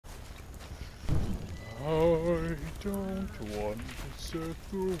I don't want to set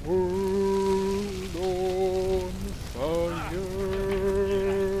the world on fire.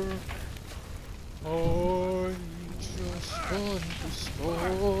 I just want to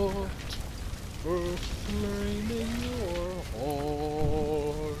start a flame in your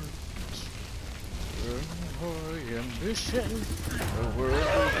heart. In my ambition, the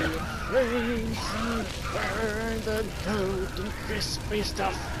world will be aflame. Burn the golden crispy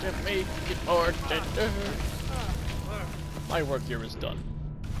stuff to make it more tender. My work here is done.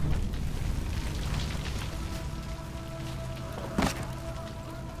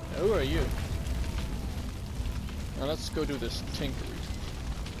 Now, who are you? Now let's go do this tinkery.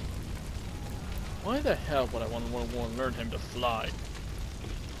 Why the hell would I want to learn him to fly?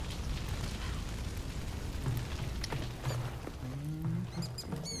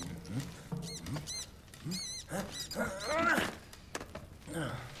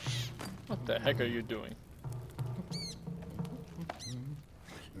 What the heck are you doing?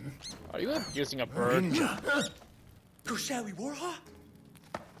 Are you using a bird? Kushawi warha?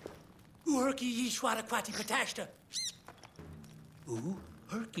 Urki yishwata kwati patashta.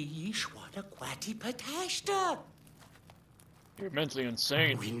 Urki yishwata kwati patashta. You're mentally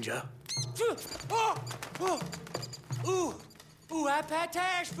insane. Winja.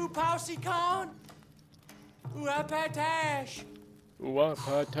 Apatash fu pausi con. Apatash.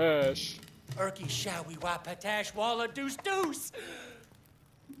 Wapatash. Urki shawi wapatash walla deuce deuce.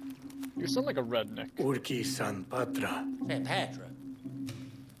 You sound like a redneck. Urki San Patra. San Patra.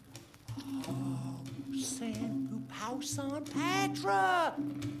 Oh, San Pupau San Patra.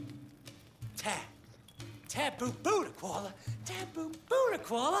 Tabu Buddha Koala. Tabu Buddha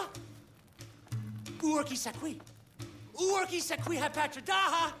Koala. Urki Sakwi. Urki Sakwi ha Patra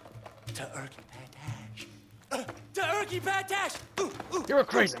Daha. To Urki Patash. To Urki Patash. You're a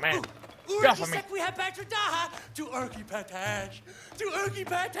crazy man. Urki Get off of me. Sakwi ha Patra Daha. To Urki Patash. To Urki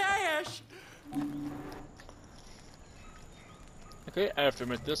Patash. Okay, I have to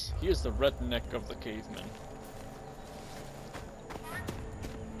admit this. He is the redneck of the cavemen.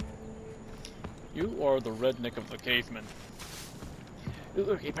 You are the redneck of the cavemen.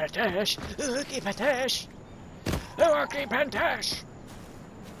 Ookie Patash! Ookie Patash! Ookie Patash!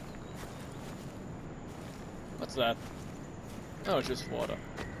 What's that? Oh, it's just water.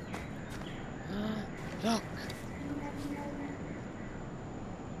 Look!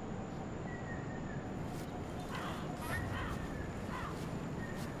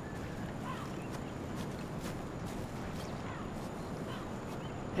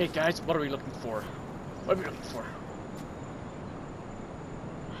 Hey guys, what are we looking for? What are we looking for?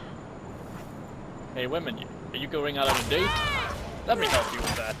 Hey women, are you going out on a date? Let me help you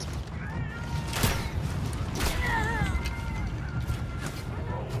with that.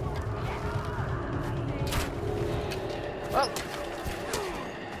 Well,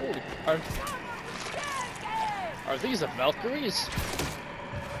 holy, are these the Valkyries?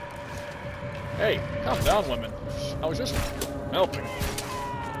 Hey, calm down, women. I was just helping.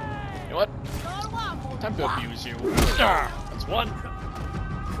 You know what? Time to abuse you. That's one.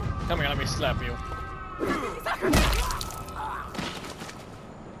 Come here, let me slap you.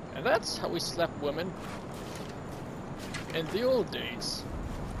 And that's how we slap women in the old days.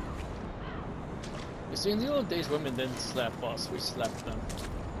 You see, in the old days, women didn't slap us, we slapped them.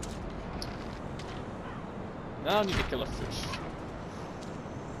 Now I need to kill a fish.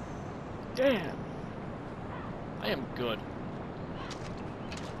 Damn! I am good.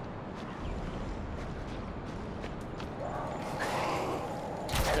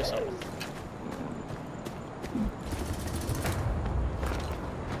 Piss off.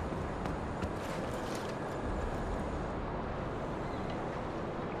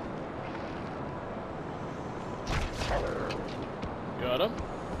 Got him.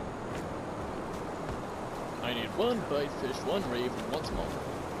 I need one bite fish, one raven, one small.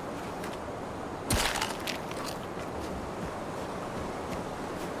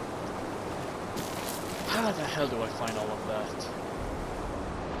 How the hell do I find all of that?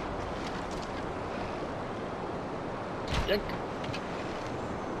 Yank.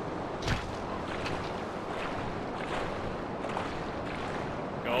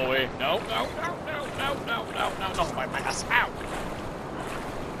 Go away. No, no, no, no, no, no, no, no, no, my ass. Ow!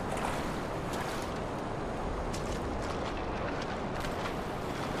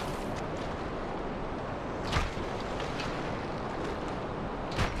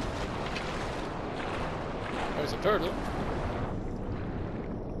 There's a turtle.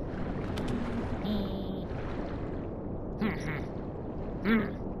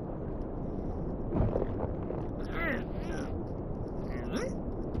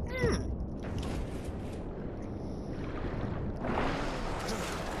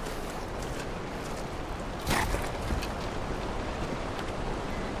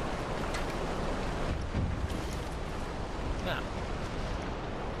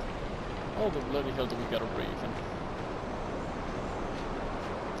 How the bloody hell do we get a raven?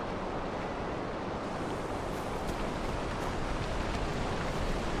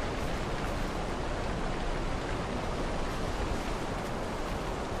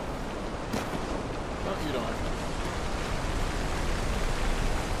 Oh, you don't have that.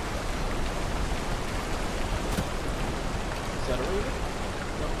 Is that a raven?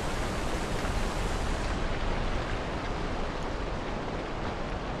 No.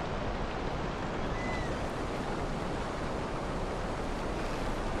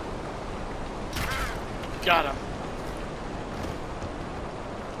 Got him.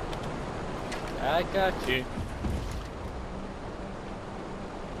 I got you.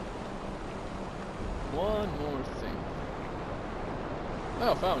 One more thing.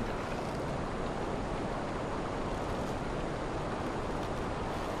 Oh, found you.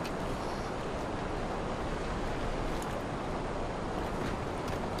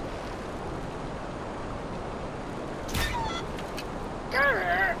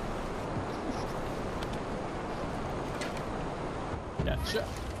 Gotcha.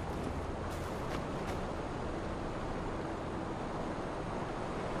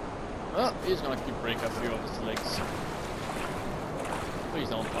 Oh, he's gonna keep breaking a few of his legs. Please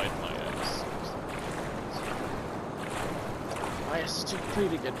don't bite my ass. My ass is too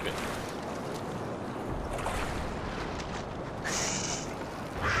pretty to get bit.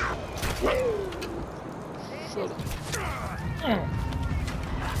 Shut up.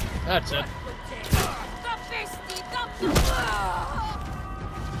 That's it.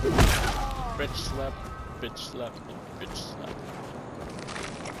 Bitch slap, bitch slap, and bitch slap.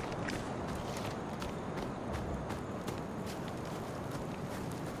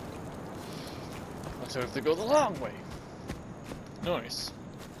 Let's have to go the long way. Nice.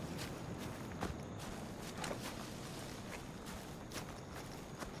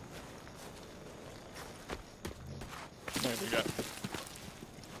 There we go.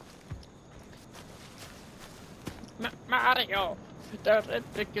 Mario! That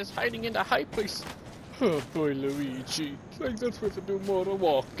Uptake is hiding in the high place. Oh boy, Luigi. Like that's what to do more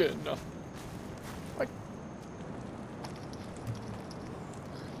walking. Like...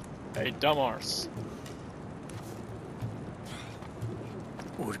 Hey, dumb arse.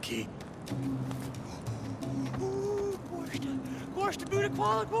 Urki. Gorsta Buddha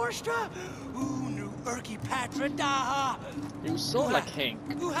Quala Gorsta! Ooh, new Urki Patra Daha! You sound like Hank.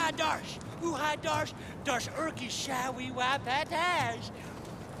 Uha Darsh! Uha Darsh! Darsh Urki Shawi Wapatash!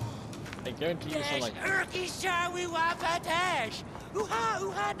 I guarantee you sound like Urki Shawi Wapatash!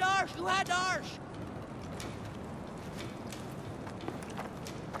 Uha Darsh! Uha Darsh!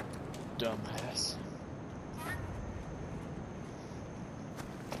 dumbass.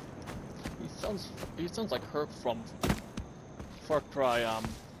 He sounds like Herb from Far Cry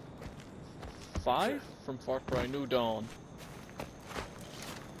 5? From Far Cry New Dawn.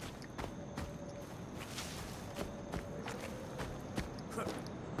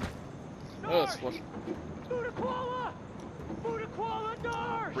 Oh, that's what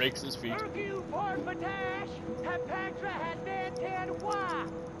breaks his feet.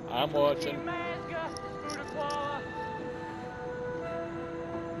 I'm watching.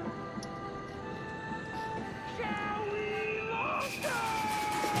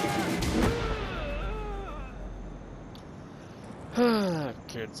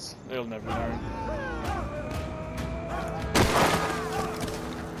 Kids, they'll never learn.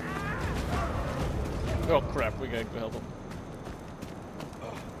 Oh crap, we gotta go help them.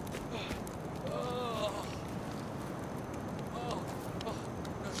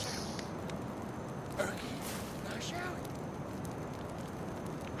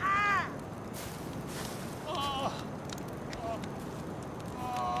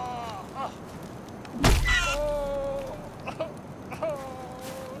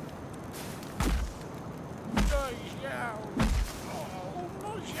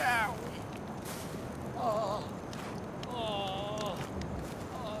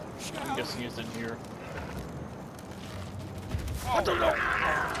 I'm guessing he's in here. I don't know.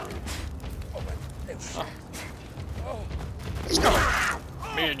 Let's go.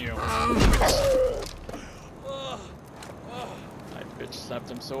 Me and you. I bitch slapped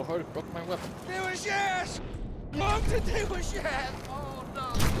him so hard it broke my weapon. It was yes! Looked at it was yes! Oh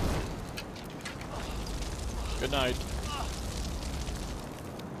no! Good night.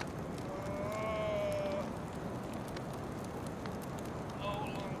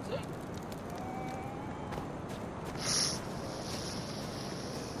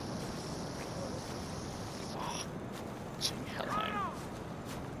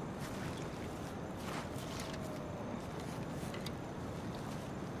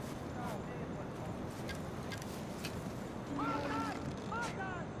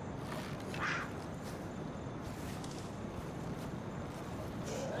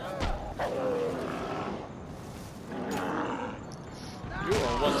 You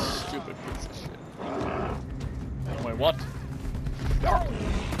are one stupid piece of shit. Oh, wait, what?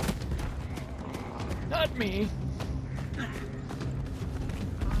 Not me.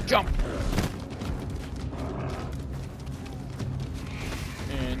 Jump.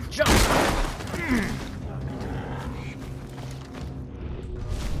 And jump.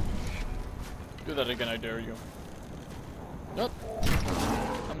 Do that again, I dare you. Nope.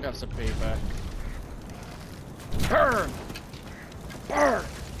 I'm gonna have some payback. Burn! Burn!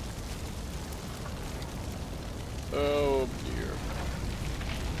 Oh dear.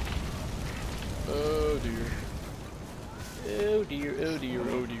 Oh dear. Oh dear, oh dear,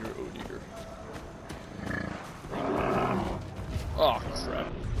 oh dear, oh dear. Oh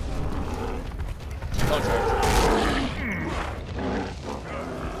crap. Don't try.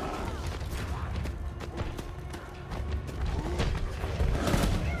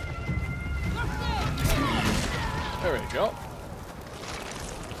 There we go.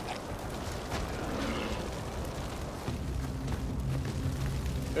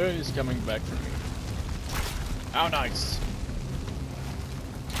 And he's coming back for me. How nice.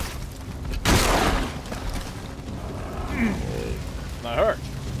 That hurt.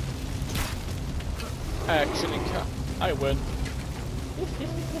 Actually, I win.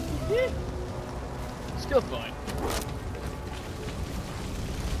 Skill point.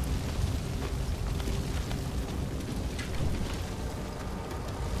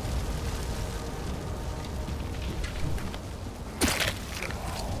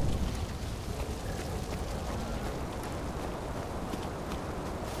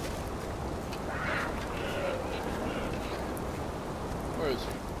 Where is he?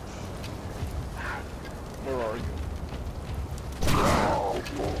 Where are you?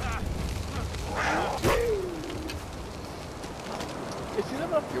 If you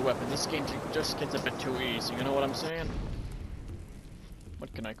level up your weapon, this game just gets a bit too easy, you know what I'm saying?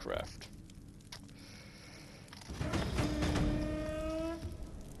 What can I craft?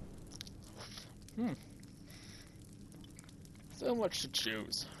 So much to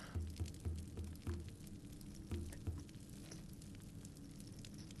choose.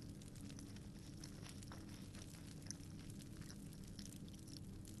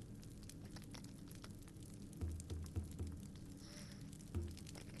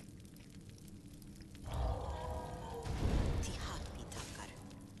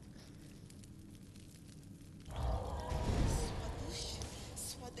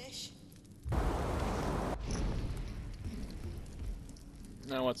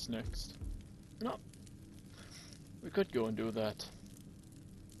 Now what's next? No. We could go and do that.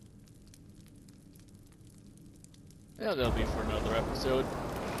 Yeah, that'll be for another episode.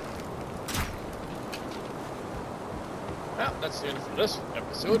 Yeah, that's the end for this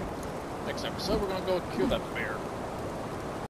episode. Next episode, we're gonna go kill that bear.